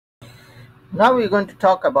Now we're going to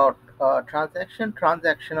talk about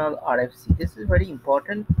transactional RFC. This is very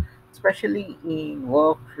important, especially in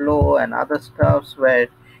workflow and other stuffs where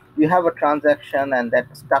you have a transaction and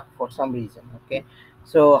that's stuck for some reason. Okay,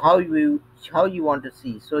 so how you want to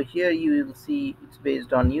see? So here you will see it's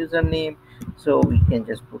based on username. So we can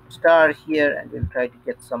just put star here and we'll try to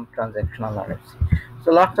get some transactional RFC.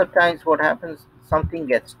 So lots of times what happens, something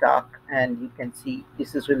gets stuck, and you can see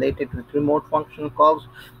this is related with remote function calls,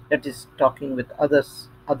 that is talking with other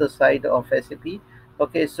side of SAP.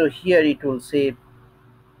 Okay, so here it will say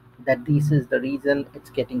that this is the reason it's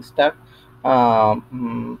getting stuck.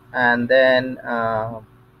 And then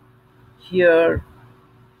here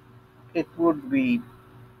it would be,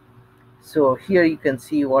 so here you can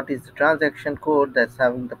see what is the transaction code that's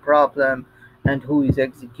having the problem, and who is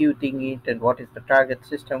executing it, and what is the target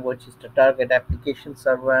system, which is the target application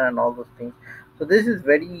server, and all those things. So this is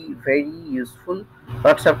very, very useful.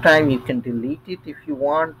 Lots of time you can delete it if you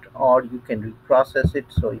want, or you can reprocess it.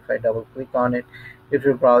 So if I double click on it, it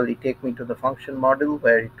will probably take me to the function model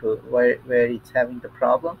where where it's having the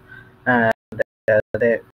problem. And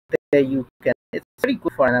there, there you can, it's very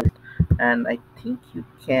good for analysis. And I think you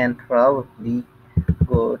can probably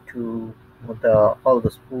go to the all the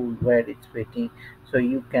spool where it's waiting. So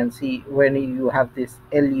you can see when you have this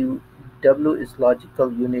LUW is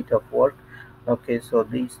logical unit of work. Okay, so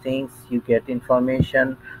these things you get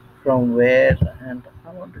information from where, and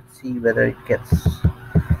I want to see whether it gets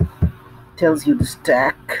tells you the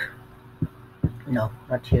stack. No,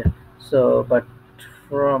 not here. So but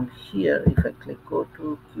from here, if I click go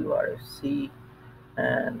to QRFC,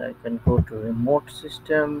 and I can go to remote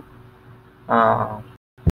system.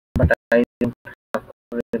 But I don't have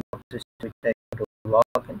a remote system that I can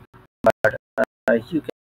log in. But you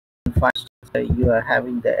can find you are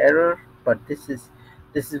having the error. But this is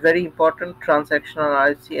very important, transactional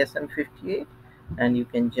RFC SM58, and you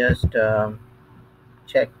can just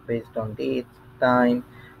check based on date, time.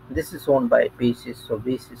 This is owned by Basis, so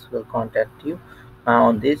Basis will contact you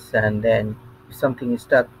on this, and then if something is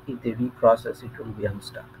stuck, if they reprocess, it will be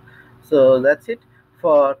unstuck. So that's it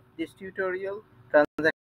for this tutorial.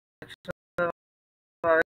 Transactional